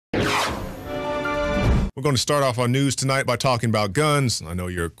We're going to start off our news tonight by talking about guns. I know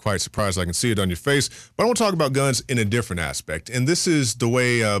you're quite surprised. I can see it on your face. But I want to talk about guns in a different aspect. And this is the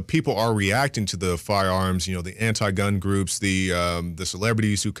way people are reacting to the firearms, you know, the anti-gun groups, the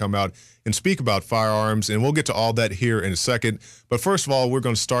celebrities who come out and speak about firearms. And we'll get to all that here in a second. But first of all, we're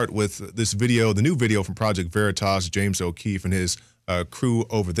going to start with this video, the new video from Project Veritas, James O'Keefe and his crew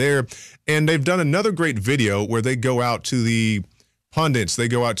over there. And they've done another great video where they go out to the pundits, they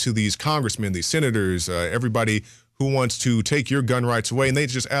go out to these congressmen, these senators, everybody who wants to take your gun rights away, and they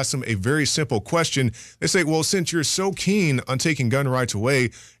just ask them a very simple question. They say, well, since you're so keen on taking gun rights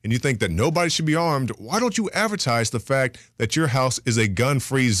away and you think that nobody should be armed, why don't you advertise the fact that your house is a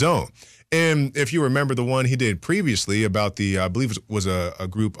gun-free zone? And if you remember the one he did previously about the, I believe it was a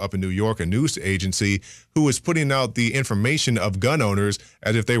group up in New York, a news agency, who was putting out the information of gun owners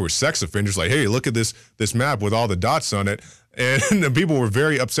as if they were sex offenders, like, hey, look at this map with all the dots on it. And the people were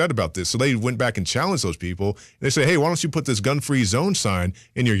very upset about this. So they went back and challenged those people. And they say, hey, why don't you put this gun-free zone sign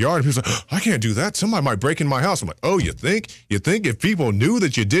in your yard? And people say, I can't do that. Somebody might break in my house. I'm like, oh, you think? You think if people knew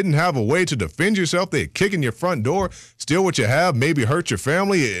that you didn't have a way to defend yourself, they'd kick in your front door, steal what you have, maybe hurt your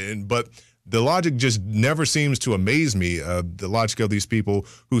family? But the logic just never seems to amaze me, the logic of these people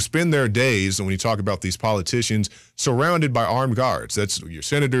who spend their days, and when you talk about these politicians, surrounded by armed guards. That's your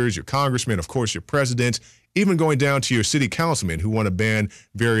senators, your congressmen, of course, your president, even going down to your city councilmen who want to ban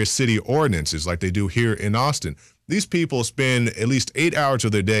various city ordinances like they do here in Austin. These people spend at least 8 hours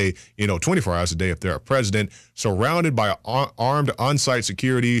of their day, 24 hours a day if they're a president, surrounded by armed on-site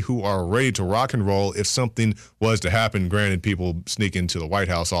security who are ready to rock and roll if something was to happen. Granted, people sneak into the White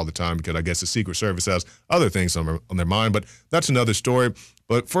House all the time because I guess the Secret Service has other things on their mind, but that's another story.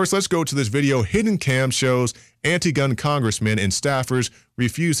 But first, let's go to this video. Hidden cam shows anti-gun congressmen and staffers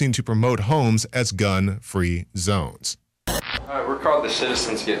refusing to promote homes as gun-free zones. We're called the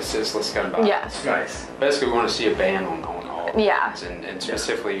Citizens Get Senseless Gun Violence. Yes. Nice. Basically, we want to see a ban on all yeah. guns, and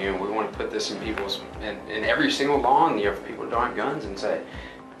specifically, we want to put this in people's in every single lawn, for people who don't have guns, and say,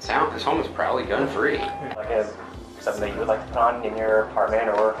 this home is proudly gun-free. Like something that you would like to put on in your apartment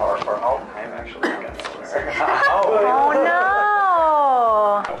or home? I'm actually a gun owner. Oh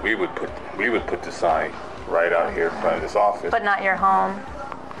no! We would put the sign right out here in front of this office. But not your home.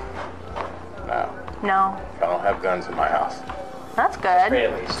 No. No. I don't have guns in my house. That's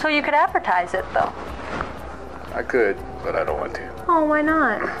good. So you could advertise it though. I could, but I don't want to. Oh, why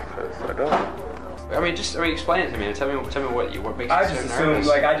not? Because I don't. I mean, explain it to me. Tell me what makes you I so just nervous. assumed,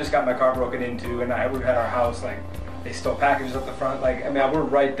 like, I just got my car broken into, and we've had our house, like, they stole packages up the front. Like, I mean, we're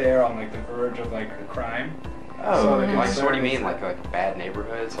right there on, like, the verge of, like, a crime. Oh, so so what do you mean, like bad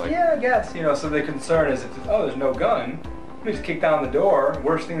neighborhoods? Like, yeah, I guess, so the concern is, if there's no gun, we just kick down the door,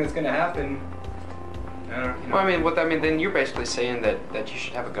 worst thing that's going to happen. Well, I mean, then you're basically saying that you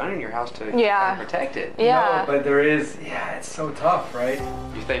should have a gun in your house to protect it. Yeah. No, but there is, it's so tough, right?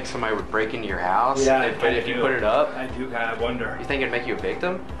 You think somebody would break into your house? Yeah, if you put it up? I do kind of wonder. You think it'd make you a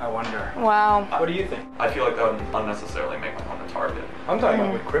victim? I wonder. Wow. What do you think? I feel like that would unnecessarily make my home a target. I'm talking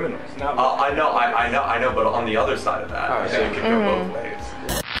about with criminals, not with I know, but on the other side of that, I think it could go both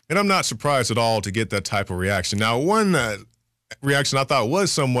ways. And I'm not surprised at all to get that type of reaction. Now, one reaction I thought was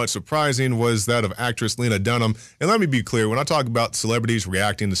somewhat surprising was that of actress Lena Dunham. And let me be clear, when I talk about celebrities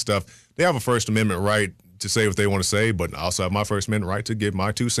reacting to stuff, they have a First Amendment right to say what they want to say, but I also have my First Amendment right to give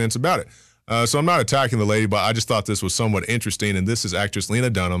my 2 cents about it. So I'm not attacking the lady, but I just thought this was somewhat interesting. And this is actress Lena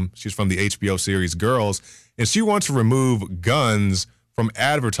Dunham. She's from the HBO series Girls, and she wants to remove guns from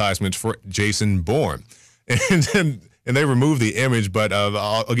advertisements for Jason Bourne. And they removed the image, but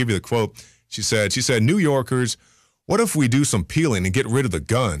I'll give you the quote. She said, New Yorkers, what if we do some peeling and get rid of the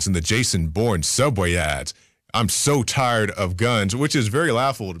guns in the Jason Bourne subway ads? I'm so tired of guns, which is very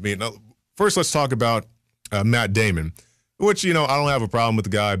laughable to me. Now, first, let's talk about Matt Damon, which, I don't have a problem with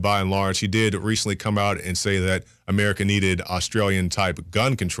the guy by and large. He did recently come out and say that America needed Australian-type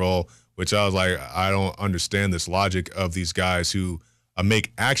gun control, which I was like, I don't understand this logic of these guys who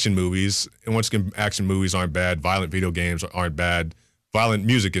make action movies. And once again, action movies aren't bad. Violent video games aren't bad. Violent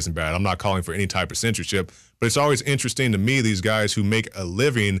music isn't bad. I'm not calling for any type of censorship, but it's always interesting to me, these guys who make a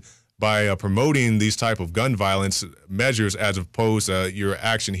living by promoting these type of gun violence measures as opposed to your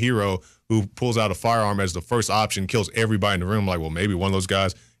action hero who pulls out a firearm as the first option, kills everybody in the room. Like, well, maybe one of those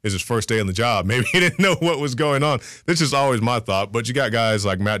guys is his first day on the job. Maybe he didn't know what was going on. This is always my thought, but you got guys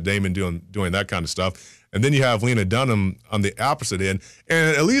like Matt Damon doing that kind of stuff. And then you have Lena Dunham on the opposite end.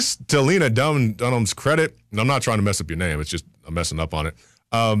 And at least to Lena Dunham's credit, and I'm not trying to mess up your name, it's just I'm messing up on it.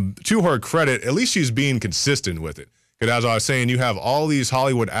 To her credit, at least she's being consistent with it. Because as I was saying, you have all these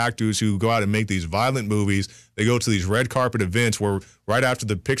Hollywood actors who go out and make these violent movies. They go to these red carpet events where right after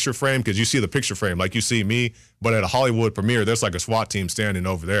the picture frame, because you see the picture frame like you see me, but at a Hollywood premiere, there's like a SWAT team standing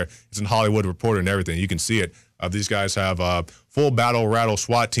over there. It's in Hollywood Reporter and everything. You can see it. These guys have full battle rattle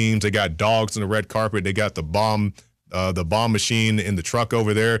SWAT teams. They got dogs on the red carpet. They got the bomb machine in the truck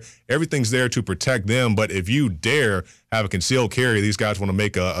over there. Everything's there to protect them. But if you dare have a concealed carry, these guys want to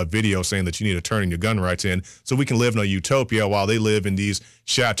make a video saying that you need to turn your gun rights in so we can live in a utopia while they live in these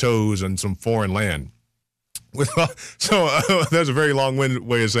chateaus and some foreign land. So that's a very long-winded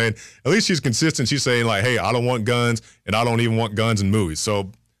way of saying, at least she's consistent. She's saying like, hey, I don't want guns and I don't even want guns in movies. So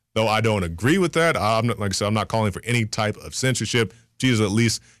though I don't agree with that, I'm not, like I said, I'm not calling for any type of censorship. She's at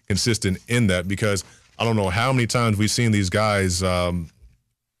least consistent in that, because I don't know how many times we've seen these guys,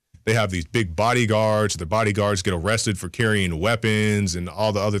 they have these big bodyguards. The bodyguards get arrested for carrying weapons and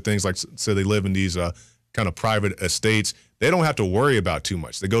all the other things. Like, so they live in these kind of private estates. They don't have to worry about too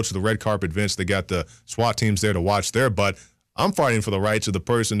much. They go to the red carpet events. They got the SWAT teams there to watch their butt. I'm fighting for the rights of the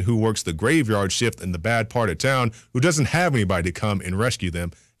person who works the graveyard shift in the bad part of town, who doesn't have anybody to come and rescue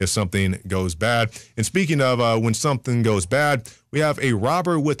them if something goes bad. And speaking of when something goes bad, we have a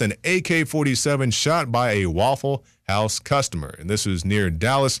robber with an AK-47 shot by a Waffle House customer. And this is near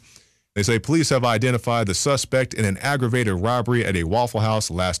Dallas. They say police have identified the suspect in an aggravated robbery at a Waffle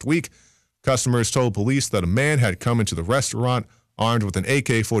House last week. Customers told police that a man had come into the restaurant armed with an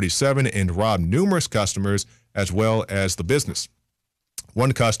AK-47 and robbed numerous customers as well as the business.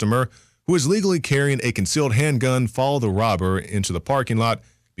 One customer, who is legally carrying a concealed handgun, followed the robber into the parking lot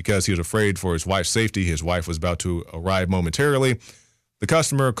because he was afraid for his wife's safety. His wife was about to arrive momentarily. The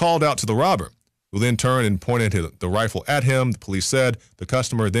customer called out to the robber, who then turned and pointed the rifle at him. The police said the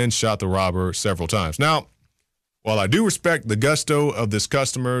customer then shot the robber several times. Now, while I do respect the gusto of this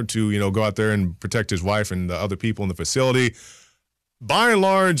customer to, go out there and protect his wife and the other people in the facility, by and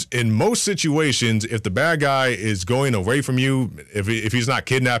large, in most situations, if the bad guy is going away from you, if he's not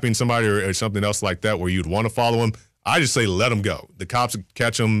kidnapping somebody or something else like that where you'd want to follow him, I just say let him go. The cops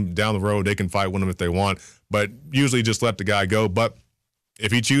catch him down the road. They can fight with him if they want, but usually just let the guy go. But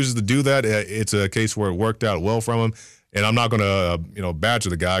if he chooses to do that, it's a case where it worked out well from him. And I'm not going to, badger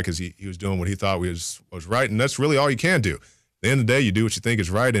the guy because he was doing what he thought was right. And that's really all you can do. At the end of the day, you do what you think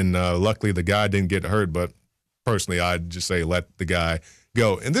is right. And luckily, the guy didn't get hurt. But personally, I'd just say let the guy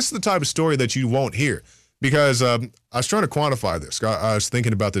go. And this is the type of story that you won't hear, because I was trying to quantify this. I was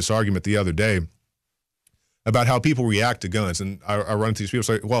thinking about this argument the other day about how people react to guns. And I run into these people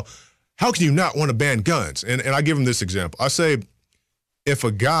say, well, how can you not want to ban guns? And I give them this example. I say, if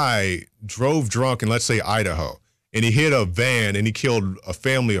a guy drove drunk in, let's say, Idaho, and he hit a van and he killed a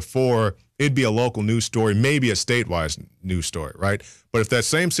family of 4, it'd be a local news story, maybe a statewide news story, right? But if that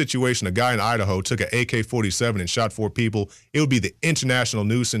same situation, a guy in Idaho took an AK-47 and shot 4 people, it would be the international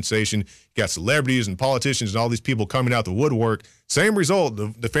news sensation. You got celebrities and politicians and all these people coming out the woodwork. Same result,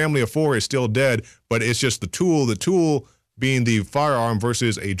 the family of 4 is still dead, but it's just the tool being the firearm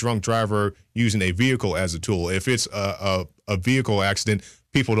versus a drunk driver using a vehicle as a tool. If it's a vehicle accident,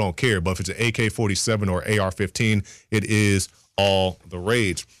 people don't care. But if it's an AK-47 or AR-15, it is all the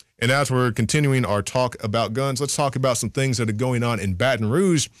rage. And as we're continuing our talk about guns, let's talk about some things that are going on in Baton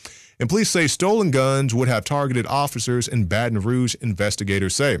Rouge. And police say stolen guns would have targeted officers in Baton Rouge,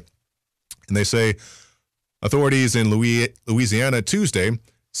 investigators say. And they say authorities in Louisiana Tuesday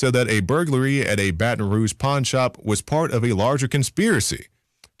said that a burglary at a Baton Rouge pawn shop was part of a larger conspiracy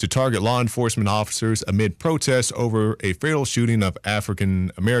to target law enforcement officers amid protests over a fatal shooting of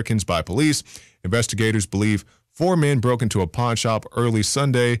African Americans by police. Investigators believe 4 men broke into a pawn shop early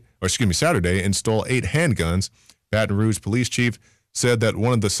Saturday, and stole 8 handguns. Baton Rouge police chief said that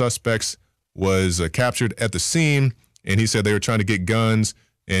one of the suspects was captured at the scene, and he said they were trying to get guns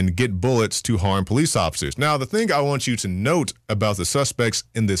and get bullets to harm police officers. Now, the thing I want you to note about the suspects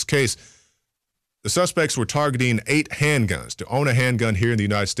in this case, the suspects were targeting 8 handguns. To own a handgun here in the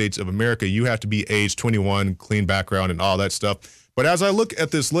United States of America, you have to be age 21, clean background, and all that stuff. But as I look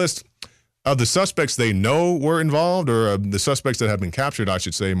at this list of the suspects they know were involved, or the suspects that have been captured, I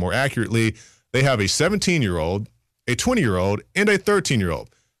should say more accurately, they have a 17-year-old, a 20-year-old, and a 13-year-old.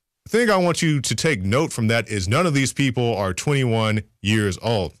 The thing I want you to take note from that is none of these people are 21 years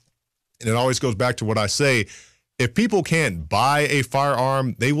old. And it always goes back to what I say. If people can't buy a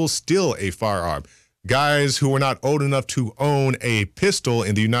firearm, they will steal a firearm. Guys who were not old enough to own a pistol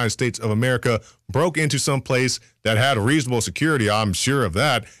in the United States of America broke into some place that had reasonable security, I'm sure of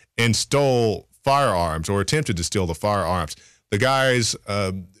that, and stole firearms or attempted to steal the firearms. The guys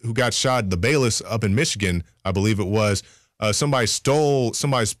who got shot, the Bayless up in Michigan, I believe it was, somebody stole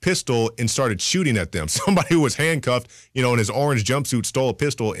somebody's pistol and started shooting at them. Somebody who was handcuffed, you know, in his orange jumpsuit stole a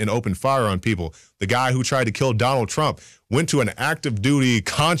pistol and opened fire on people. The guy who tried to kill Donald Trump went to an active duty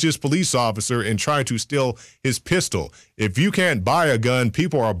conscious police officer and tried to steal his pistol. If you can't buy a gun,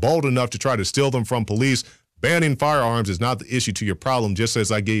 people are bold enough to try to steal them from police. Banning firearms is not the issue to your problem, just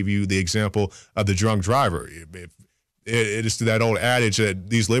as I gave you the example of the drunk driver. It is that old adage that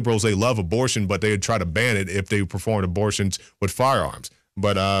these liberals, they love abortion, but they would try to ban it if they performed abortions with firearms.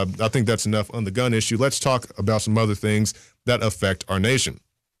 But I think that's enough on the gun issue. Let's talk about some other things that affect our nation.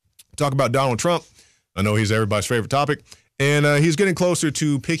 Talk about Donald Trump. I know he's everybody's favorite topic. And he's getting closer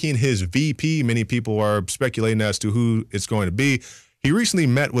to picking his VP. Many people are speculating as to who it's going to be. He recently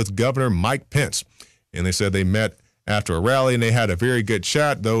met with Governor Mike Pence. And they said they met after a rally and they had a very good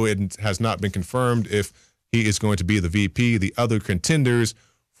chat, though it has not been confirmed if he is going to be the VP. The other contenders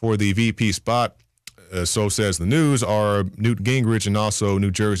for the VP spot, so says the news, are Newt Gingrich and also New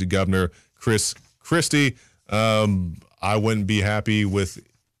Jersey Governor Chris Christie. I wouldn't be happy with,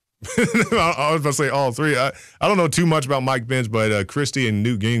 I was about to say all three. I don't know too much about Mike Pence, but Christie and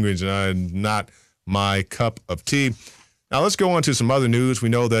Newt Gingrich are not my cup of tea. Now let's go on to some other news. We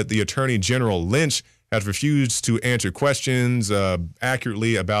know that the Attorney General Lynch has refused to answer questions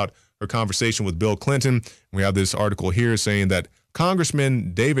accurately about her conversation with Bill Clinton. We have this article here saying that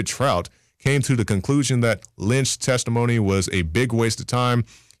Congressman David Trout came to the conclusion that Lynch's testimony was a big waste of time.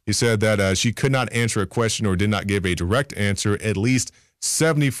 He said that she could not answer a question or did not give a direct answer at least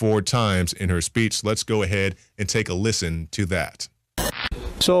 74 times in her speech. Let's go ahead and take a listen to that.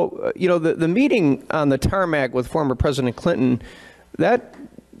 So, you know, the meeting on the tarmac with former President Clinton, that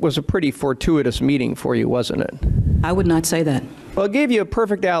was a pretty fortuitous meeting for you, wasn't it? I would not say that. Well, it gave you a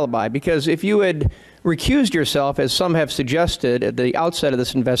perfect alibi, because if you had recused yourself, as some have suggested at the outset of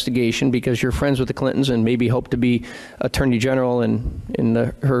this investigation, because you're friends with the Clintons and maybe hope to be Attorney General in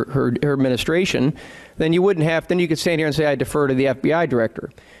her administration, then you wouldn't have, then you could stand here and say, I defer to the FBI director.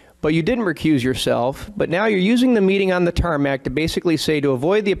 But you didn't recuse yourself, but now you're using the meeting on the tarmac to basically say, to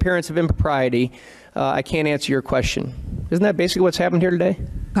avoid the appearance of impropriety, I can't answer your question. Isn't that basically what's happened here today?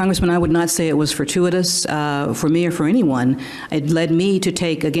 Congressman, I would not say it was fortuitous for me or for anyone. It led me to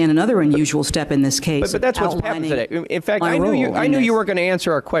take, again, another unusual step in this case. But that's what's happened today. In fact, I knew you weren't going to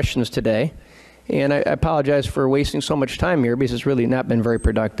answer our questions today. And I apologize for wasting so much time here, because it's really not been very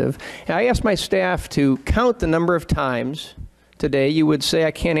productive. And I asked my staff to count the number of times today you would say,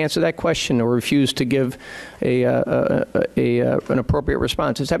 I can't answer that question, or refuse to give an appropriate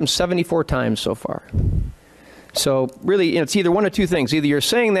response. It's happened 74 times so far. So really, it's either one of two things. Either you're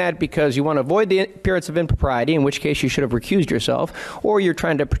saying that because you want to avoid the appearance of impropriety, in which case you should have recused yourself, or you're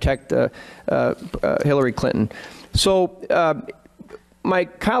trying to protect Hillary Clinton. So my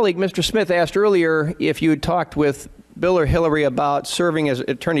colleague, Mr. Smith, asked earlier if you had talked with Bill or Hillary about serving as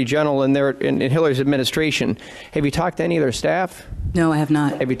Attorney General in Hillary's administration. Have you talked to any of their staff? No, I have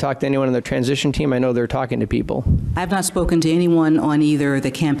not. Have you talked to anyone on their transition team? I know they're talking to people. I have not spoken to anyone on either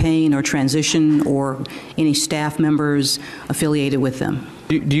the campaign or transition or any staff members affiliated with them.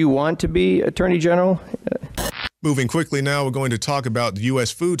 Do you want to be Attorney General? Moving quickly now, we're going to talk about U.S.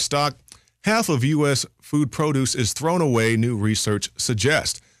 food stock. Half of U.S. food produce is thrown away, new research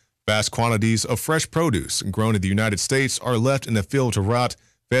suggests. Vast quantities of fresh produce grown in the United States are left in the field to rot,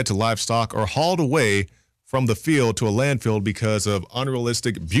 fed to livestock, or hauled away from the field to a landfill because of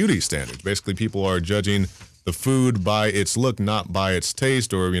unrealistic beauty standards. Basically, people are judging the food by its look, not by its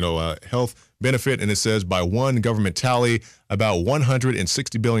taste or, health benefit. And it says by one government tally, about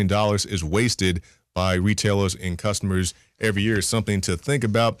 $160 billion is wasted by retailers and customers every year. Something to think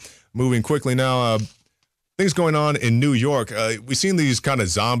about. Moving quickly now, things going on in New York. We've seen these kind of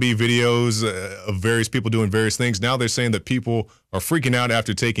zombie videos of various people doing various things. Now they're saying that people are freaking out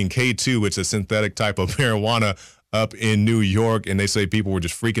after taking K2, which is a synthetic type of marijuana, up in New York. And they say people were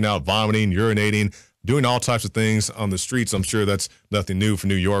just freaking out, vomiting, urinating, doing all types of things on the streets. I'm sure that's nothing new for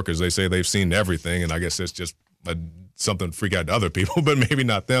New Yorkers. They say they've seen everything, and I guess it's just something to freak out to other people, but maybe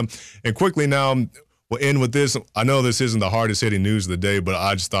not them. And quickly now, we'll end with this. I know this isn't the hardest hitting news of the day, but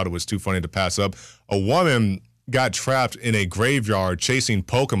I just thought it was too funny to pass up. A woman got trapped in a graveyard chasing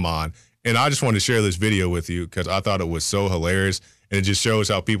Pokemon, and I just wanted to share this video with you because I thought it was so hilarious, and it just shows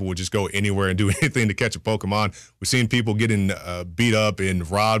how people would just go anywhere and do anything to catch a Pokemon. We've seen people getting beat up and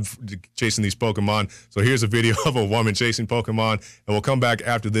robbed chasing these Pokemon. So here's a video of a woman chasing Pokemon, and we'll come back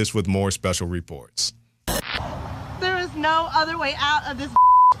after this with more special reports. There is no other way out of this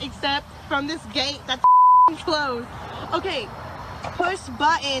except from this gate that's closed. Okay, push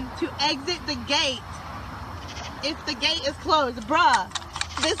button to exit the gate if the gate is closed. Bruh,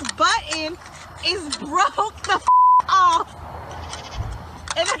 this button is broke the off.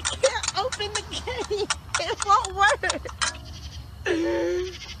 And I can't open the gate. It won't work.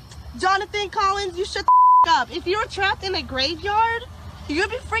 Jonathan Collins, you shut the up. If you're trapped in a graveyard, you're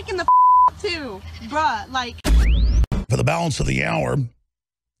gonna be freaking the too. Bruh, like. For the balance of the hour,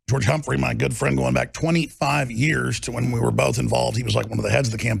 George Humphrey, my good friend, going back 25 years to when we were both involved. He was like one of the heads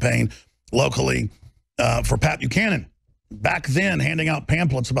of the campaign locally for Pat Buchanan. Back then, handing out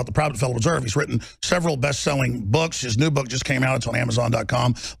pamphlets about the private Federal Reserve. He's written several best-selling books. His new book just came out. It's on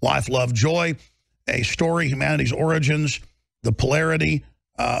Amazon.com. Life, Love, Joy, A Story, Humanity's Origins, The Polarity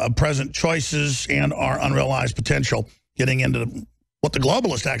of Present Choices, and Our Unrealized Potential. Getting into what the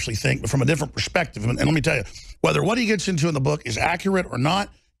globalists actually think, but from a different perspective. And let me tell you, whether what he gets into in the book is accurate or not,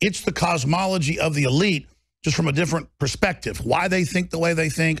 it's the cosmology of the elite, just from a different perspective. Why they think the way they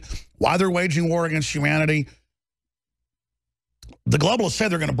think, why they're waging war against humanity. The globalists say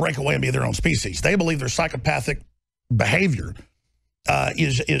they're going to break away and be their own species. They believe their psychopathic behavior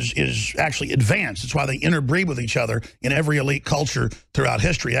is actually advanced. It's why they interbreed with each other in every elite culture throughout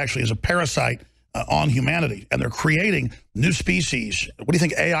history, actually as a parasite on humanity. And they're creating new species. What do you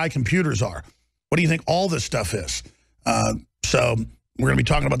think AI computers are? What do you think all this stuff is? So we're going to be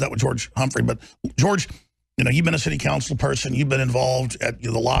talking about that with George Humphrey. But George, you know, you've been a city council person. You've been involved at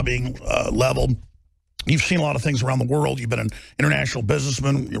the lobbying level. You've seen a lot of things around the world. You've been an international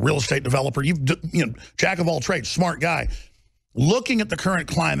businessman, a real estate developer. You know, jack of all trades, smart guy. Looking at the current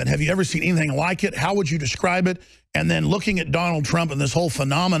climate, have you ever seen anything like it? How would you describe it? And then looking at Donald Trump and this whole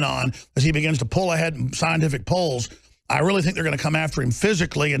phenomenon as he begins to pull ahead in scientific polls, I really think they're going to come after him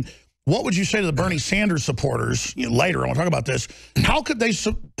physically. And what would you say to the Bernie Sanders supporters later? I want to talk about this. How could they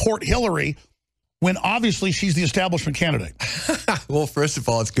support Hillary when obviously she's the establishment candidate? Well, first of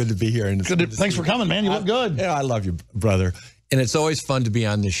all, it's good to be here. And thanks for coming, man. You look good. Yeah, I love you, brother. And it's always fun to be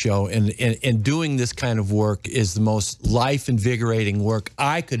on this show. And doing this kind of work is the most life-invigorating work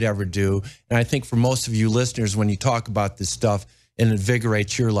I could ever do. And I think for most of you listeners, when you talk about this stuff, it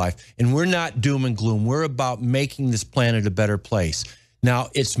invigorates your life. And we're not doom and gloom. We're about making this planet a better place. Now,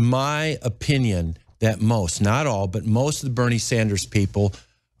 it's my opinion that most, not all, but most of the Bernie Sanders people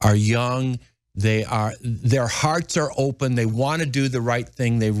are young. Their hearts are open. They want to do the right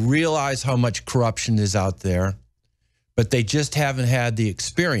thing. They realize how much corruption is out there, but they just haven't had the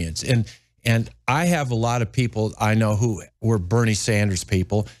experience. And I have a lot of people I know who were Bernie Sanders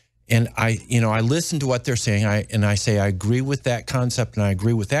people, and I listen to what they're saying, and I say I agree with that concept, and I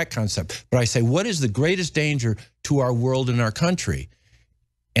agree with that concept. But I say, what is the greatest danger to our world and our country?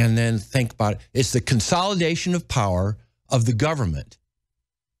 And then think about it. It's the consolidation of power of the government.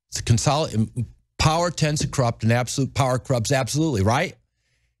 Power tends to corrupt, and absolute power corrupts absolutely, right?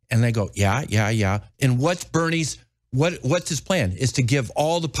 And they go, yeah. And what's his plan? Is to give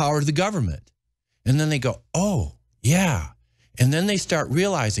all the power to the government. And then they go, oh, yeah. And then they start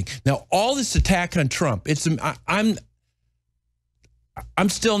realizing, now all this attack on Trump, I'm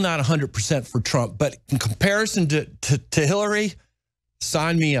still not 100% for Trump, but in comparison to Hillary,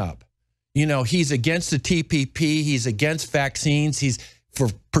 sign me up. You know, he's against the TPP, he's against vaccines, he's for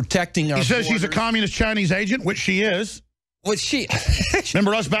protecting our He says borders. she's a communist Chinese agent, which she is. Well, she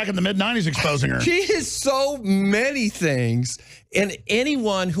remember us back in the mid-90s exposing her. She is so many things. And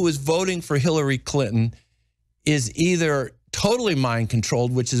anyone who is voting for Hillary Clinton is either totally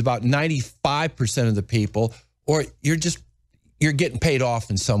mind-controlled, which is about 95% of the people, or you're getting paid off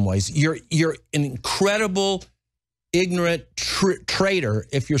in some ways. You're an incredible, ignorant traitor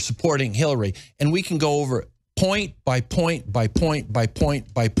if you're supporting Hillary. And we can go over point by point by point by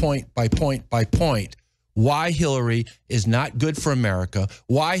point by point by point by point why Hillary is not good for America,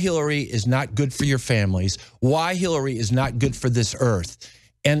 why Hillary is not good for your families, why Hillary is not good for this earth.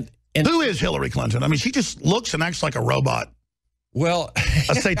 And who is Hillary Clinton? I mean, she just looks and acts like a robot. Well,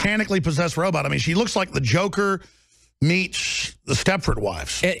 a satanically possessed robot. I mean, she looks like the Joker meets the Stepford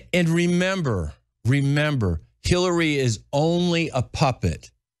Wives. And remember, Hillary is only a puppet.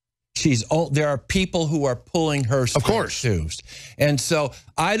 There are people who are pulling her strings. And so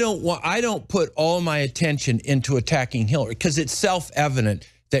I don't put all my attention into attacking Hillary because it's self-evident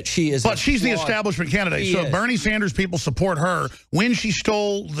that she is. But she's the establishment candidate. So Bernie Sanders people support her when she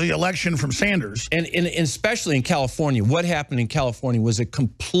stole the election from Sanders. And especially in California, what happened in California was a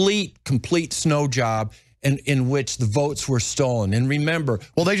complete snow job in which the votes were stolen. And remember,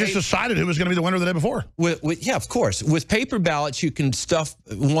 well, they just decided who was going to be the winner the day before. Yeah, of course. With paper ballots, you can stuff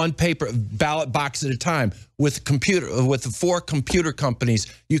one paper ballot box at a time. With the 4 computer companies,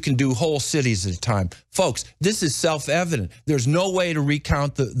 you can do whole cities at a time. Folks, this is self-evident. There's no way to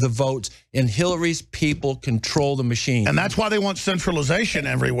recount the votes, and Hillary's people control the machine. And that's why they want centralization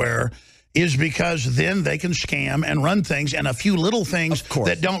everywhere. is because then they can scam and run things, and a few little things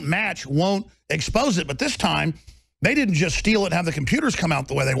that don't match won't expose it. But this time, they didn't just steal it and have the computers come out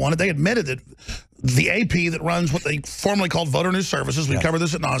the way they wanted. They admitted that the AP that runs what they formerly called Voter News Services, we covered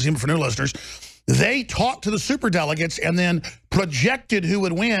this ad nauseum for new listeners, they talked to the superdelegates and then projected who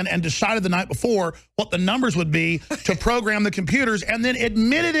would win and decided the night before what the numbers would be to program the computers, and then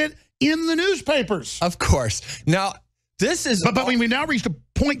admitted it in the newspapers. Of course. Now, this is... But we now reached a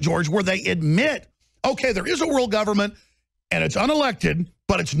point, George, where they admit, okay, there is a world government, and it's unelected,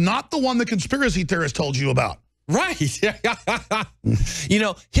 but it's not the one the conspiracy theorists told you about. Right. You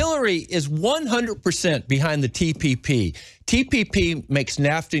know, Hillary is 100% behind the TPP. TPP makes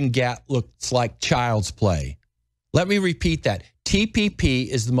NAFTA and GATT look like child's play. Let me repeat that. TPP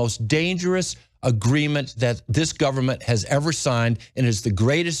is the most dangerous agreement that this government has ever signed, and is the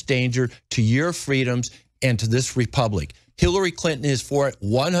greatest danger to your freedoms and to this republic. Hillary Clinton is for it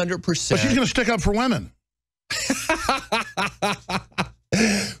 100%. But she's going to stick up for women.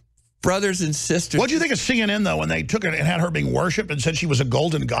 Brothers and sisters. What do you think of CNN, though, when they took it and had her being worshipped and said she was a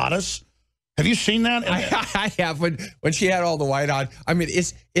golden goddess? Have you seen that? I have. When she had all the white on. I mean,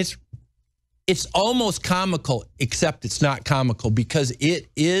 it's almost comical, except it's not comical, because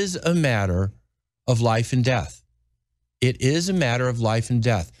it is a matter of life and death. It is a matter of life and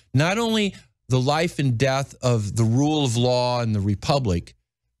death. Not only the life and death of the rule of law and the republic,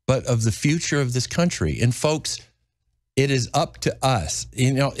 but of the future of this country. And folks, it is up to us.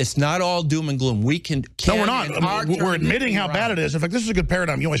 You know, it's not all doom and gloom. We can no, we're not. We're admitting how bad it is. In fact, this is a good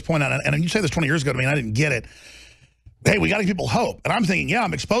paradigm you always point out. And you say this 20 years ago to me, and I didn't get it. Hey, we got to give people hope. And I'm thinking, yeah,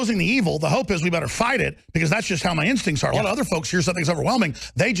 I'm exposing the evil. The hope is we better fight it, because that's just how my instincts are. A lot of other folks hear something's overwhelming,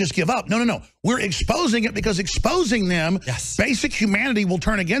 they just give up. No. We're exposing it, because exposing them, basic humanity will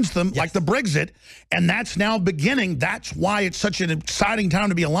turn against them, like the Brexit. And that's now beginning. That's why it's such an exciting time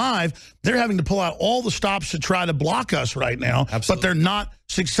to be alive. They're having to pull out all the stops to try to block us right now. Absolutely. But they're not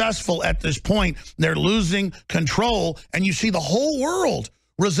successful at this point. They're losing control. And you see the whole world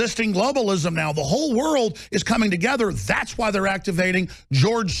resisting globalism now. The whole world is coming together. That's why they're activating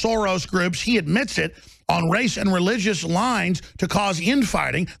George Soros groups. He admits it, on race and religious lines to cause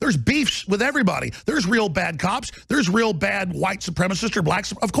infighting. There's beefs with everybody. There's real bad cops. There's real bad white supremacists or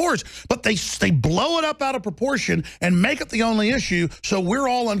blacks, of course. But they blow it up out of proportion and make it the only issue, so we're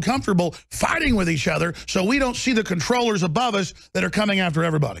all uncomfortable fighting with each other, so we don't see the controllers above us that are coming after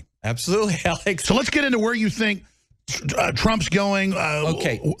everybody. Absolutely, Alex. So let's get into where you think Trump's going,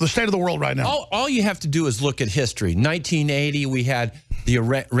 okay, the state of the world right now. All you have to do is look at history. 1980, we had the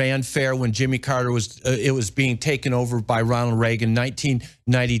Iran Fair when Jimmy Carter was being taken over by Ronald Reagan.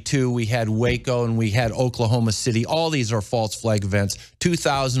 1992, we had Waco and we had Oklahoma City. All these are false flag events.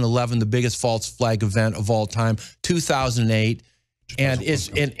 2011, the biggest false flag event of all time. 2008,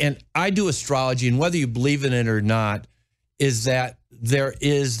 and I do astrology, and whether you believe in it or not, is that there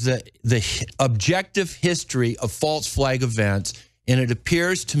is the objective history of false flag events, and it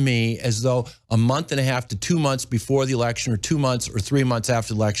appears to me as though a month and a half to 2 months before the election, or 2 months or 3 months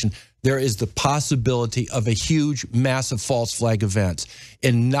after the election, there is the possibility of a huge, massive false flag events.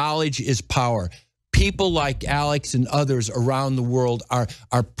 And knowledge is power. People like Alex and others around the world are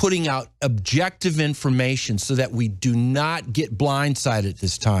putting out objective information so that we do not get blindsided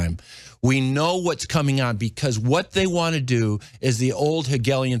this time. We know what's coming on, because what they want to do is the old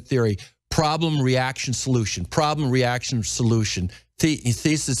Hegelian theory: problem, reaction, solution. Problem, reaction, solution.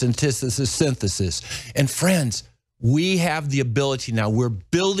 Thesis, antithesis, synthesis. And friends, we have the ability now. We're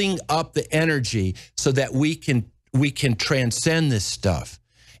building up the energy so that we can transcend this stuff.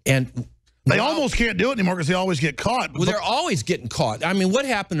 And they almost can't do it anymore because they always get caught. Well, they're always getting caught. I mean, what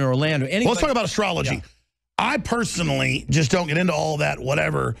happened in Orlando? Well, let's talk about astrology. Yeah. I personally just don't get into all that,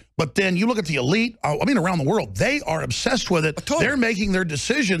 whatever. But then you look at the elite, I mean, around the world, they are obsessed with it. Totally. They're making their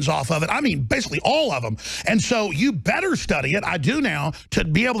decisions off of it. I mean, basically all of them. And so you better study it. I do now, to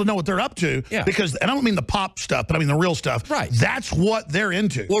be able to know what they're up to. Yeah. Because, and I don't mean the pop stuff, but I mean the real stuff. Right. That's what they're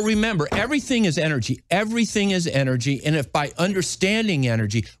into. Well, remember, everything is energy. Everything is energy. And if by understanding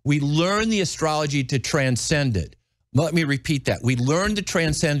energy, we learn the astrology to transcend it. Let me repeat that. We learn the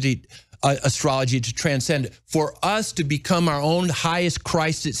astrology to transcend it, for us to become our own highest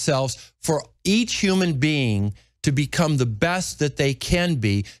Christ itself, for each human being to become the best that they can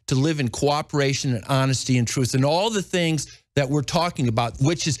be, to live in cooperation and honesty and truth, and all the things that we're talking about,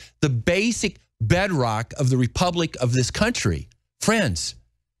 which is the basic bedrock of the republic of this country. Friends,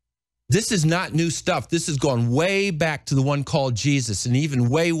 this is not new stuff. This has gone way back to the one called Jesus, and even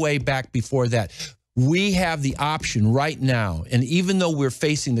way, way back before that. We have the option right now, and even though we're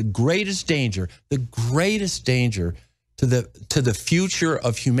facing the greatest danger to the future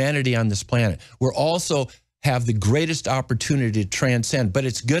of humanity on this planet. We're also have the greatest opportunity to transcend, but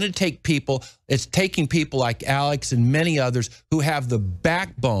it's going to take people, it's taking people like Alex and many others who have the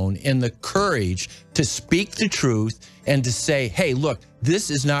backbone and the courage to speak the truth and to say, hey, look, this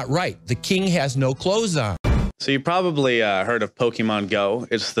is not right. The king has no clothes on. So you probably heard of Pokemon Go.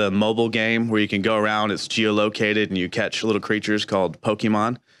 It's the mobile game where you can go around, it's geolocated, and you catch little creatures called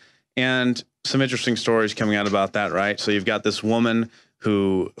Pokemon. And some interesting stories coming out about that, right? So you've got this woman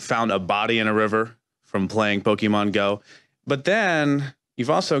who found a body in a river from playing Pokemon Go. But then you've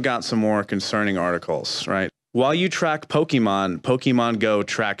also got some more concerning articles, right? While you track Pokemon, Pokemon Go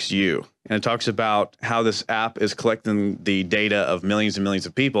tracks you. And it talks about how this app is collecting the data of millions and millions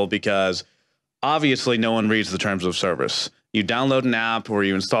of people because obviously no one reads the terms of service. You download an app or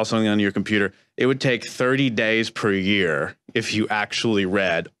you install something on your computer, it would take 30 days per year if you actually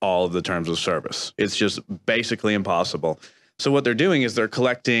read all of the terms of service. It's just basically impossible. So what they're doing is they're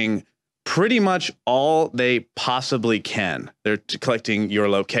collecting pretty much all they possibly can. They're collecting your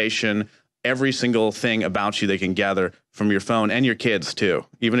location, every single thing about you they can gather from your phone and your kids too.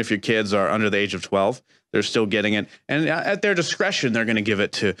 Even if your kids are under the age of 12, they're still getting it. And at their discretion, they're going to give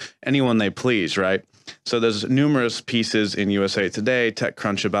it to anyone they please, right? So there's numerous pieces in USA Today,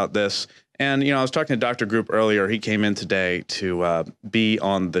 TechCrunch about this. And, you know, I was talking to Dr. Group earlier. He came in today to be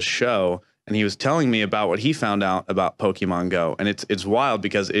on the show. And he was telling me about what he found out about Pokemon Go. And it's wild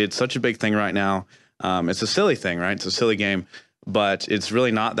because it's such a big thing right now. It's a silly thing, right? It's a silly game. But it's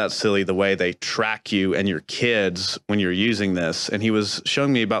really not that silly the way they track you and your kids when you're using this. And he was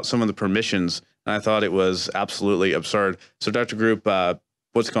showing me about some of the permissions. And I thought it was absolutely absurd. So, Dr. Group,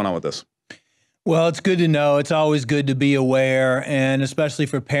 what's going on with this? Well, it's good to know. It's always good to be aware, and especially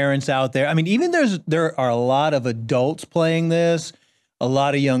for parents out there. I mean, even there are a lot of adults playing this, a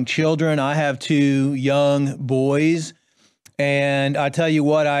lot of young children. I have 2 young boys, and I tell you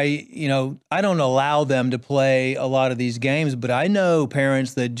what, I don't allow them to play a lot of these games, but I know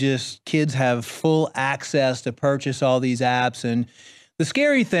parents that just kids have full access to purchase all these apps. And the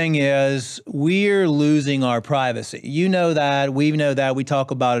scary thing is we're losing our privacy. You know that, we know that, we talk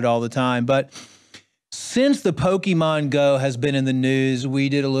about it all the time. But since the Pokemon Go has been in the news, we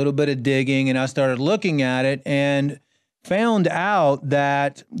did a little bit of digging and I started looking at it and found out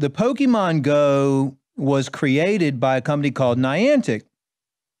that the Pokemon Go was created by a company called Niantic.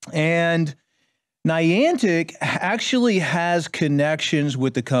 And Niantic actually has connections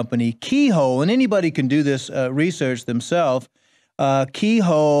with the company Keyhole, and anybody can do this research themselves.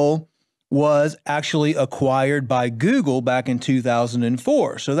 Keyhole was actually acquired by Google back in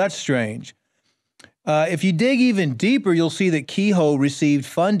 2004, so that's strange. If you dig even deeper, you'll see that Keyhole received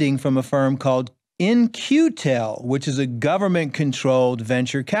funding from a firm called INFOWARS, which is a government-controlled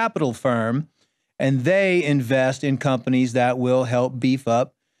venture capital firm, and they invest in companies that will help beef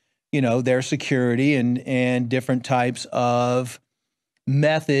up, their security and different types of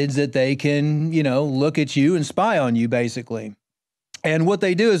methods that they can, look at you and spy on you, basically. And what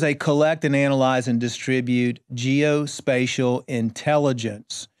they do is they collect and analyze and distribute geospatial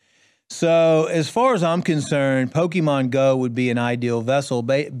intelligence. So as far as I'm concerned, Pokemon Go would be an ideal vessel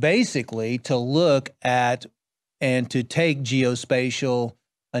basically to look at and to take geospatial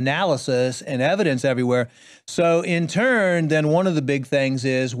analysis and evidence everywhere. So in turn, then one of the big things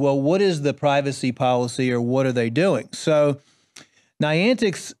is, well, what is the privacy policy or what are they doing? So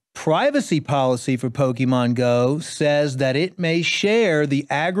Niantic's privacy policy for Pokemon Go says that it may share the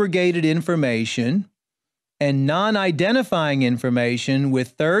aggregated information and non-identifying information with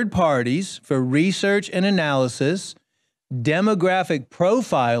third parties for research and analysis, demographic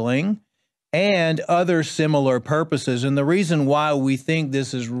profiling, and other similar purposes. And the reason why we think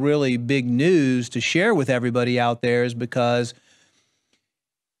this is really big news to share with everybody out there is because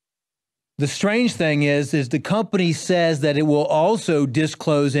the strange thing is the company says that it will also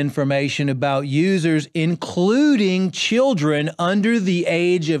disclose information about users, including children under the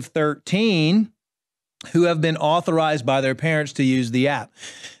age of 13 who have been authorized by their parents to use the app.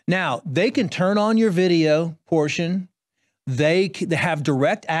 Now, they can turn on your video portion. They have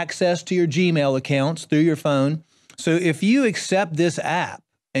direct access to your Gmail accounts through your phone. So if you accept this app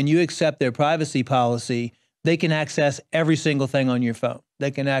and you accept their privacy policy, they can access every single thing on your phone.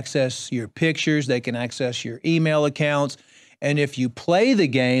 They can access your pictures. They can access your email accounts. And if you play the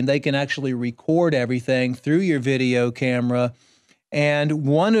game, they can actually record everything through your video camera. And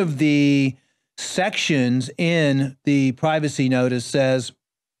one of the sections in the privacy notice says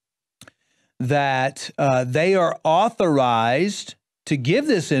that they are authorized to give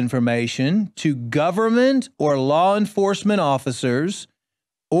this information to government or law enforcement officers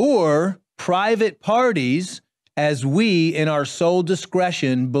or private parties as we, in our sole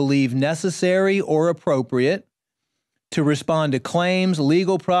discretion, believe necessary or appropriate to respond to claims,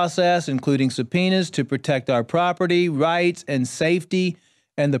 legal process, including subpoenas, to protect our property rights and safety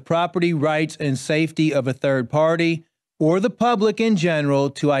and the property rights and safety of a third party or the public in general,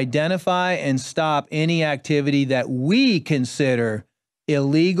 to identify and stop any activity that we consider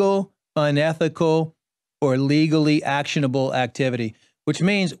illegal, unethical, or legally actionable activity. Which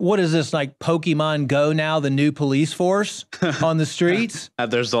means, what is this, like Pokemon Go now, the new police force on the streets?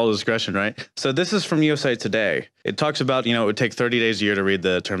 There's all discretion, right? So this is from USA Today. It talks about, it would take 30 days a year to read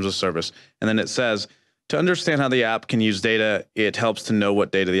the terms of service. And then it says, to understand how the app can use data, it helps to know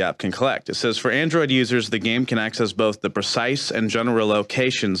what data the app can collect. It says, for Android users, the game can access both the precise and general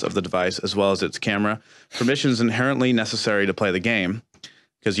locations of the device, as well as its camera. Permissions inherently necessary to play the game.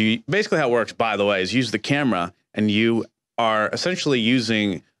 Because basically how it works, by the way, is use the camera and you are essentially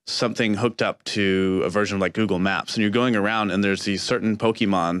using something hooked up to a version of like Google Maps, and you're going around and there's these certain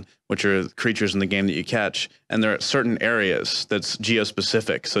Pokemon, which are creatures in the game that you catch, and they're at certain areas that's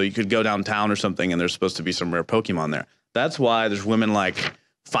geospecific. So you could go downtown or something and there's supposed to be some rare Pokemon there. That's why there's women like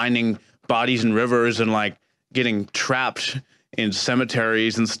finding bodies in rivers and like getting trapped in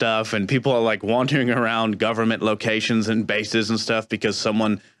cemeteries and stuff, and people are like wandering around government locations and bases and stuff because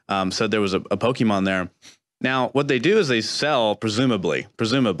someone said there was a Pokemon there. Now, what they do is they sell, presumably,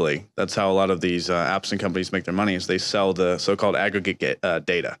 that's how a lot of these apps and companies make their money, is they sell the so-called aggregate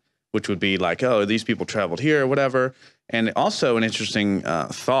data, which would be like, oh, these people traveled here or whatever. And also an interesting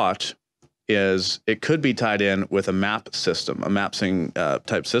thought is it could be tied in with a map system, a mapsing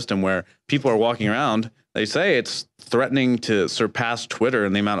type system where people are walking around. They say it's threatening to surpass Twitter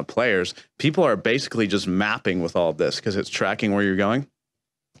in the amount of players. People are basically just mapping with all of this because it's tracking where you're going.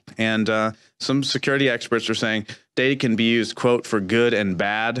 And some security experts are saying data can be used, quote, for good and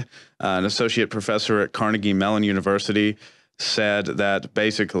bad. An associate professor at Carnegie Mellon University said that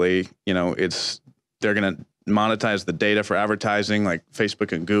basically, they're going to monetize the data for advertising like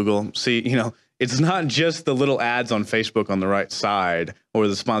Facebook and Google. See, it's not just the little ads on Facebook on the right side or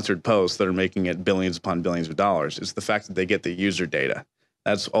the sponsored posts that are making it billions upon billions of dollars. It's the fact that they get the user data.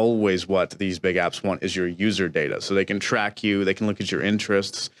 That's always what these big apps want, is your user data. So they can track you, they can look at your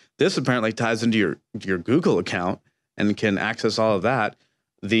interests. This apparently ties into your Google account and can access all of that.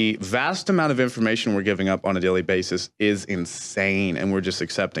 The vast amount of information we're giving up on a daily basis is insane, and we're just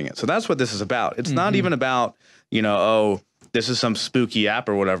accepting it. So that's what this is about. It's not even about, oh, this is some spooky app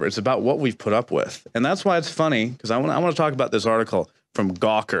or whatever. It's about what we've put up with. And that's why it's funny, because I want to talk about this article from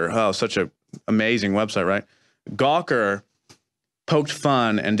Gawker. Oh, such an amazing website, right? Gawker poked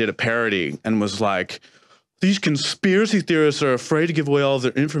fun and did a parody and was like, these conspiracy theorists are afraid to give away all of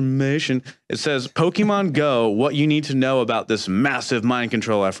their information. It says, Pokemon Go, what you need to know about this massive mind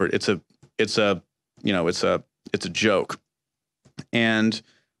control effort. It's a joke. And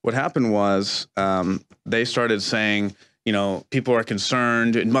what happened was they started saying, people are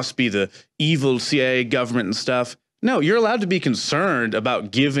concerned. It must be the evil CIA government and stuff. No, you're allowed to be concerned about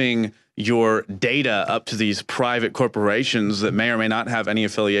giving your data up to these private corporations that may or may not have any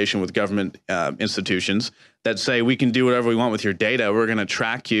affiliation with government institutions that say we can do whatever we want with your data. We're going to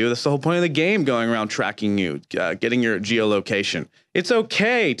track you. That's the whole point of the game, going around tracking you, getting your geolocation. It's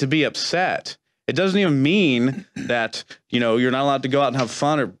okay to be upset. It doesn't even mean that, you're not allowed to go out and have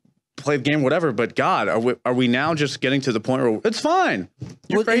fun or play the game, whatever. But God, are we now just getting to the point where it's fine?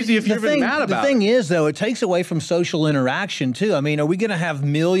 You're crazy if you're even mad about it. The thing is, though, it takes away from social interaction, too. I mean, are we going to have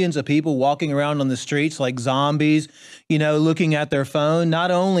millions of people walking around on the streets like zombies, looking at their phone?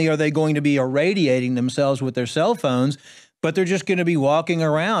 Not only are they going to be irradiating themselves with their cell phones, but they're just going to be walking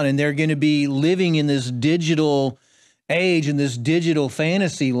around and they're going to be living in this digital age, in this digital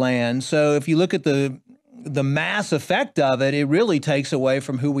fantasy land. So if you look at the mass effect of it, it really takes away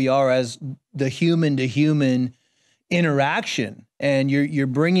from who we are as the human-to-human interaction. And you're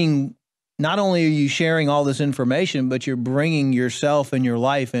bringing, not only are you sharing all this information, but you're bringing yourself and your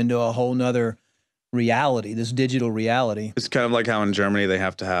life into a whole nother reality, this digital reality. It's kind of like how in Germany they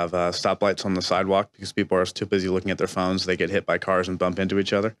have to have stoplights on the sidewalk because people are too busy looking at their phones. They get hit by cars and bump into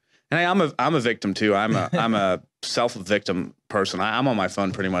each other. And hey, I'm a victim too. I'm a self-victim person. I'm on my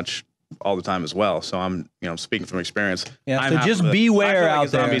phone pretty much all the time as well. So I'm, speaking from experience. Yeah, so just beware out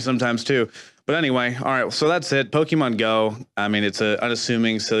there. Zombie sometimes too. But anyway, all right. So that's it. Pokemon Go. I mean, it's an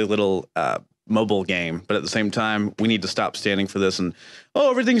unassuming, silly little mobile game. But at the same time, we need to stop standing for this and,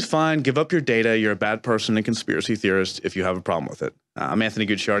 everything's fine. Give up your data. You're a bad person and conspiracy theorist if you have a problem with it. I'm Anthony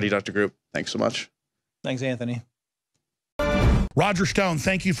Gucciardi, Dr. Group. Thanks so much. Thanks, Anthony. Roger Stone,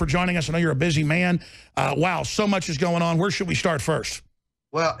 thank you for joining us. I know you're a busy man. Wow, so much is going on. Where should we start first?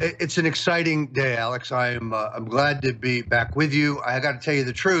 Well, it's an exciting day, Alex. I'm glad to be back with you. I got to tell you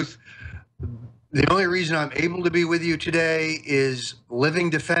the truth. The only reason I'm able to be with you today is living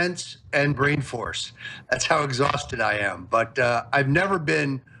defense and brain force. That's how exhausted I am. But I've never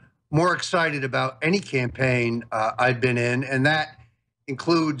been more excited about any campaign I've been in, and that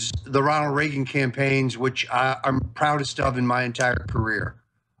includes the Ronald Reagan campaigns, which I'm proudest of in my entire career.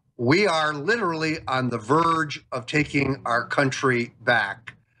 We are literally on the verge of taking our country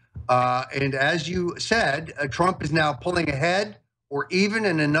back. And as you said, Trump is now pulling ahead, or even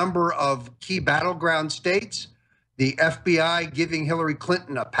in a number of key battleground states. The FBI giving Hillary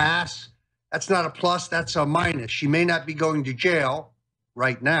Clinton a pass. That's not a plus, that's a minus. She may not be going to jail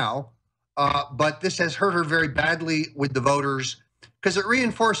right now, but this has hurt her very badly with the voters because it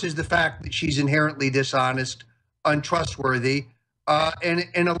reinforces the fact that she's inherently dishonest, untrustworthy, and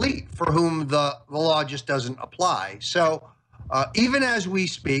an elite for whom the law just doesn't apply. So even as we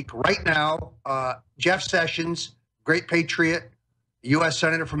speak right now, Jeff Sessions, great patriot, U.S.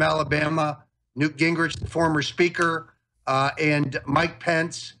 Senator from Alabama, Newt Gingrich, the former speaker, and Mike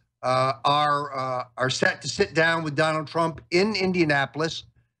Pence are set to sit down with Donald Trump in Indianapolis.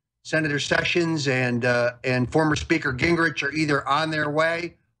 Senator Sessions and former Speaker Gingrich are either on their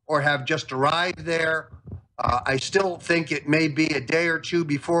way or have just arrived there. I still think it may be a day or two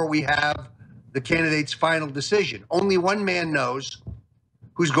before we have the candidate's final decision. Only one man knows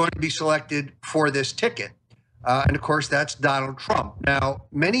who's going to be selected for this ticket. And of course, that's Donald Trump. Now,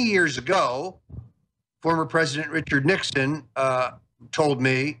 many years ago, former President Richard Nixon told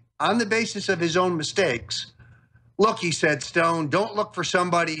me, on the basis of his own mistakes, look, he said, Stone, don't look for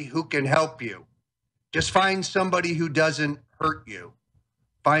somebody who can help you. Just find somebody who doesn't hurt you.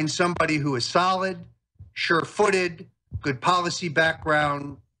 Find somebody who is solid, sure-footed, good policy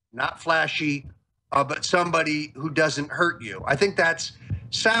background, not flashy, but somebody who doesn't hurt you. I think that's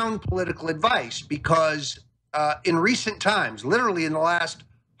sound political advice because in recent times, literally in the last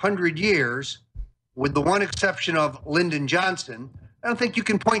 100 years, with the one exception of Lyndon Johnson, I don't think you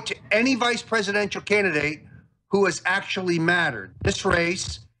can point to any vice presidential candidate who has actually mattered. This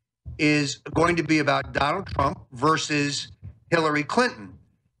race is going to be about Donald Trump versus Hillary Clinton.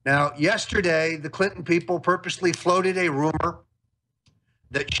 Now, yesterday, the Clinton people purposely floated a rumor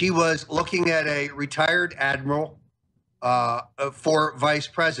that she was looking at a retired admiral for vice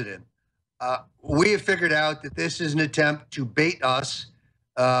president. We have figured out that this is an attempt to bait us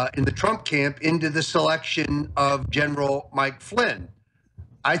in the Trump camp into the selection of General Mike Flynn.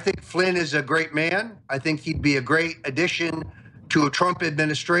 I think Flynn is a great man. I think he'd be a great addition to a Trump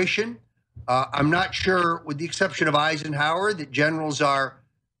administration. I'm not sure, with the exception of Eisenhower, that generals are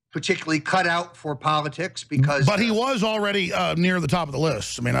particularly cut out for politics because... But he was already near the top of the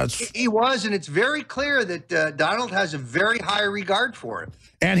list. I mean, that's... He was, and it's very clear that Donald has a very high regard for him.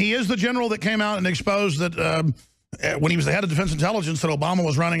 And he is the general that came out and exposed that when he was the head of Defense Intelligence that Obama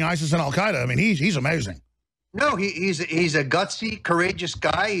was running ISIS and Al-Qaeda. I mean, he's amazing. No, he's a gutsy, courageous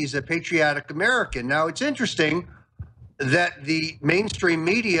guy. He's a patriotic American. Now, it's interesting that the mainstream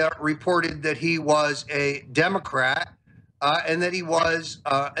media reported that he was a Democrat and that he was,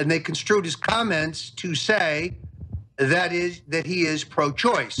 and they construed his comments to say that he is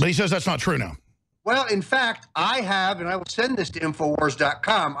pro-choice. But he says that's not true now. Well, in fact, I have, and I will send this to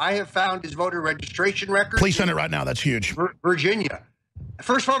INFOWARS.com, I have found his voter registration record. Please send it right now. That's huge. Virginia.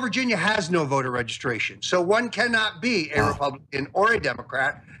 First of all, Virginia has no voter registration, so one cannot be a Republican or a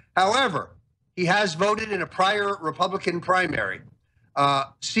Democrat. However, he has voted in a prior Republican primary.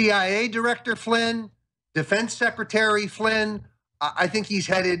 CIA Director Flynn, Defense Secretary Flynn, I think he's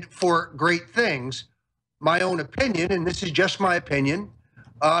headed for great things. My own opinion, and this is just my opinion,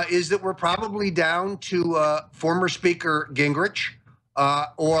 is that we're probably down to former Speaker Gingrich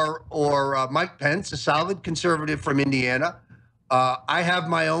or Mike Pence, a solid conservative from Indiana. I have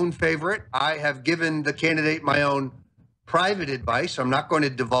my own favorite. I have given the candidate my own private advice. I'm not going to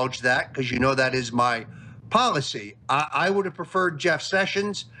divulge that because you know that is my policy. I would have preferred Jeff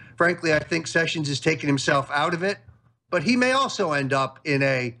Sessions. Frankly, I think Sessions has taken himself out of it, but he may also end up in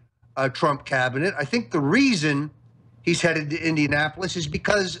a Trump cabinet. I think the reason he's headed to Indianapolis is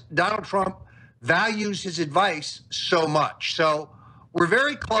because Donald Trump values his advice so much. So we're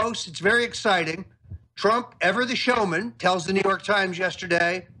very close. It's very exciting. Trump, ever the showman, tells the New York Times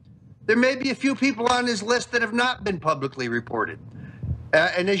yesterday, there may be a few people on his list that have not been publicly reported.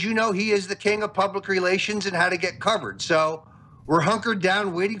 And as you know, he is the king of public relations and how to get covered. So we're hunkered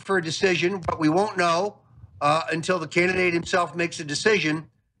down waiting for a decision, but we won't know until the candidate himself makes a decision.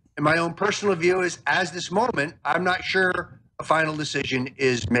 And my own personal view is, as this moment, I'm not sure a final decision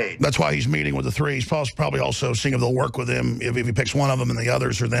is made. That's why he's meeting with the three. He's probably also seeing if they'll work with him if he picks one of them and the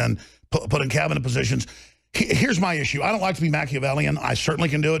others are then put in cabinet positions. Here's my issue. I don't like to be Machiavellian. I certainly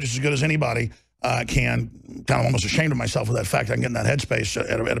can do it just as good as anybody can. Kind of almost ashamed of myself with that fact. I can get in that headspace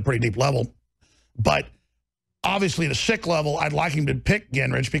at a pretty deep level. But obviously at a sick level, I'd like him to pick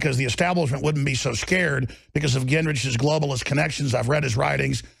Gingrich because the establishment wouldn't be so scared because of Gingrich's globalist connections. I've read his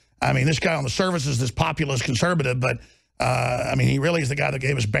writings. I mean, this guy on the surface is this populist conservative, but I mean, he really is the guy that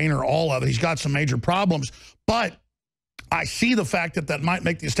gave us Boehner all of it. He's got some major problems, but I see the fact that might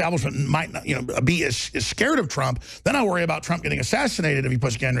make the establishment might not, be as scared of Trump. Then I worry about Trump getting assassinated if he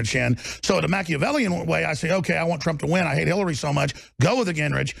puts Gingrich in. So in a Machiavellian way, I say, okay, I want Trump to win. I hate Hillary so much. Go with the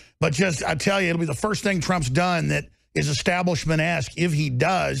Gingrich. But just, I tell you, it'll be the first thing Trump's done that is establishment-esque. If he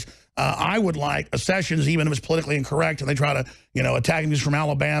does, I would like a Sessions, even if it's politically incorrect, and they try to, attack him from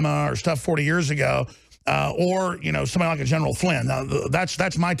Alabama or stuff 40 years ago, or, somebody like a General Flynn. Now,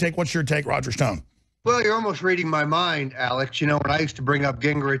 that's my take. What's your take, Roger Stone? Well, you're almost reading my mind, Alex. When I used to bring up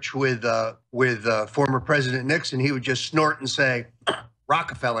Gingrich with former President Nixon, he would just snort and say,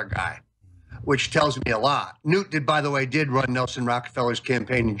 Rockefeller guy, which tells me a lot. Newt by the way, did run Nelson Rockefeller's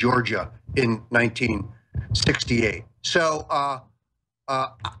campaign in Georgia in 1968. So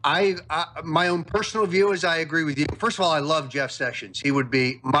my own personal view is I agree with you. First of all, I love Jeff Sessions. He would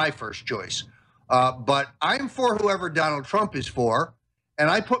be my first choice. But I'm for whoever Donald Trump is for. And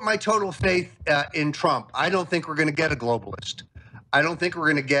I put my total faith in Trump. I don't think we're going to get a globalist. I don't think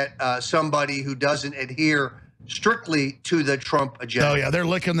we're going to get somebody who doesn't adhere strictly to the Trump agenda. Oh, yeah, they're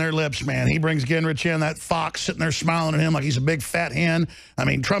licking their lips, man. He brings Gingrich in, that fox sitting there smiling at him like he's a big fat hen. I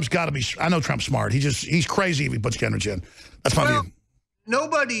mean, Trump's got to be, I know Trump's smart. He's crazy if he puts Gingrich in. That's my view.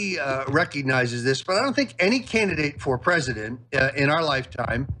 Nobody recognizes this, but I don't think any candidate for president in our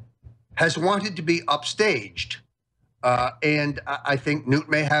lifetime has wanted to be upstaged. And I think Newt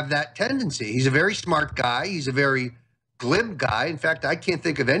may have that tendency. He's a very smart guy. He's a very glib guy. In fact, I can't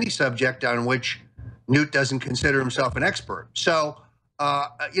think of any subject on which Newt doesn't consider himself an expert. So,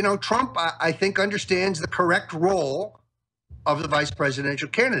 Trump, I think, understands the correct role of the vice presidential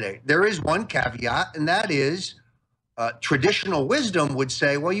candidate. There is one caveat, and that is traditional wisdom would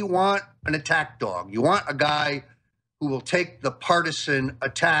say, well, you want an attack dog. You want a guy who will take the partisan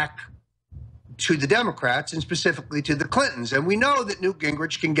attack to the Democrats and specifically to the Clintons. And we know that Newt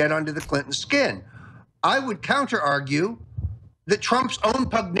Gingrich can get under the Clinton skin. I would counter-argue that Trump's own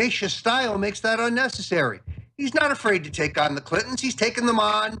pugnacious style makes that unnecessary. He's not afraid to take on the Clintons. He's taken them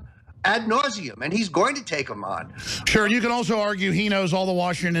on ad nauseum, and he's going to take them on. Sure, you can also argue he knows all the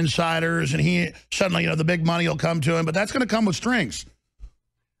Washington insiders, and he suddenly, the big money will come to him, but that's going to come with strings.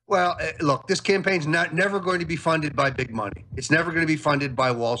 Well, look, this campaign's never going to be funded by big money. It's never going to be funded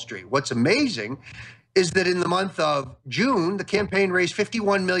by Wall Street. What's amazing is that in the month of June, the campaign raised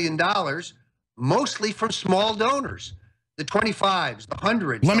 $51 million, mostly from small donors, the 25s, the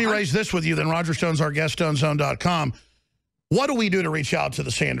 100s. Let me raise this with you, then. Roger Stone's our guest, StoneZone.com. What do we do to reach out to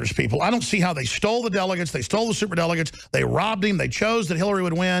the Sanders people? I don't see how they stole the delegates. They stole the superdelegates. They robbed him. They chose that Hillary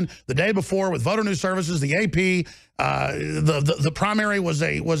would win the day before with Voter News Services, the AP. The primary was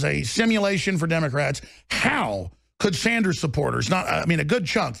a simulation for Democrats. How could Sanders supporters, a good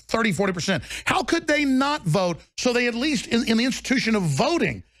chunk, 30, 40%, how could they not vote so they at least in the institution of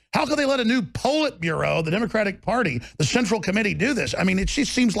voting? How could they let a new Politburo, the Democratic Party, the Central Committee do this? I mean, it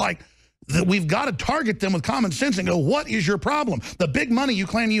just seems like that we've got to target them with common sense and go, what is your problem? The big money you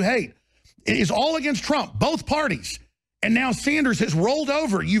claim you hate is all against Trump, both parties. And now Sanders has rolled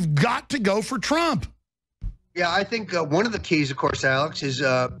over. You've got to go for Trump. Yeah, I think one of the keys, of course, Alex, is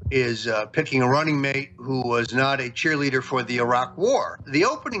picking a running mate who was not a cheerleader for the Iraq War. The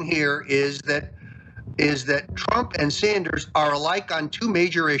opening here is that Trump and Sanders are alike on two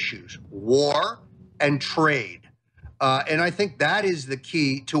major issues, war and trade. And I think that is the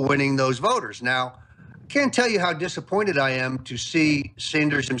key to winning those voters. Now, I can't tell you how disappointed I am to see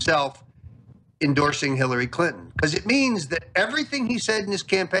Sanders himself endorsing Hillary Clinton, because it means that everything he said in his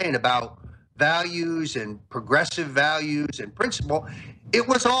campaign about values and progressive values and principle, it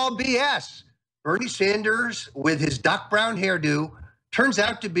was all BS. Bernie Sanders, with his Doc Brown hairdo, turns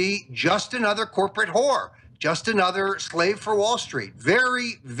out to be just another corporate whore, just another slave for Wall Street.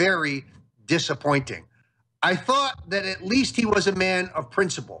 Very, very disappointing. I thought that at least he was a man of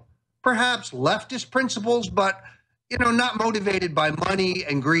principle, perhaps leftist principles, but, not motivated by money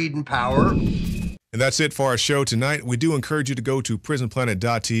and greed and power. And that's it for our show tonight. We do encourage you to go to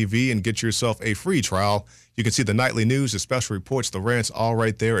prisonplanet.tv and get yourself a free trial. You can see the nightly news, the special reports, the rants, all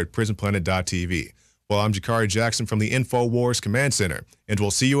right there at prisonplanet.tv. Well, I'm Jakari Jackson from the InfoWars Command Center, and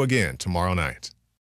we'll see you again tomorrow night.